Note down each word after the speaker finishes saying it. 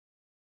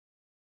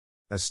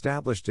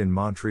Established in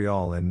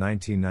Montreal in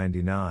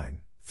 1999,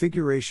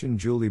 Figuration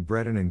Julie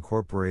Breton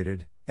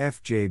Incorporated,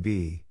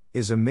 FJB,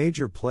 is a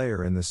major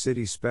player in the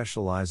city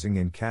specializing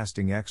in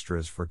casting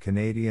extras for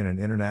Canadian and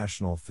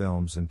international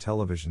films and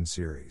television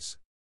series.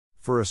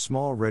 For a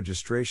small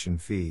registration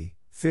fee,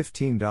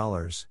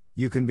 $15,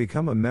 you can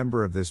become a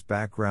member of this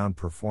background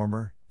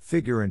performer,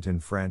 figurant in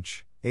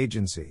French,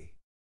 agency.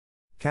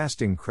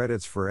 Casting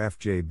credits for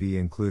FJB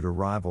include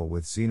Arrival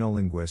with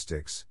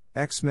Xenolinguistics,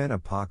 X-Men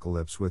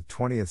Apocalypse with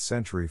 20th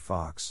Century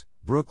Fox,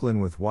 Brooklyn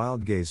with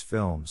Wildgaze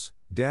Films,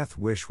 Death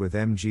Wish with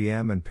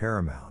MGM and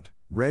Paramount,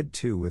 Red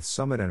 2 with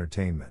Summit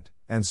Entertainment,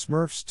 and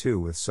Smurfs 2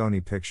 with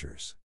Sony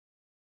Pictures.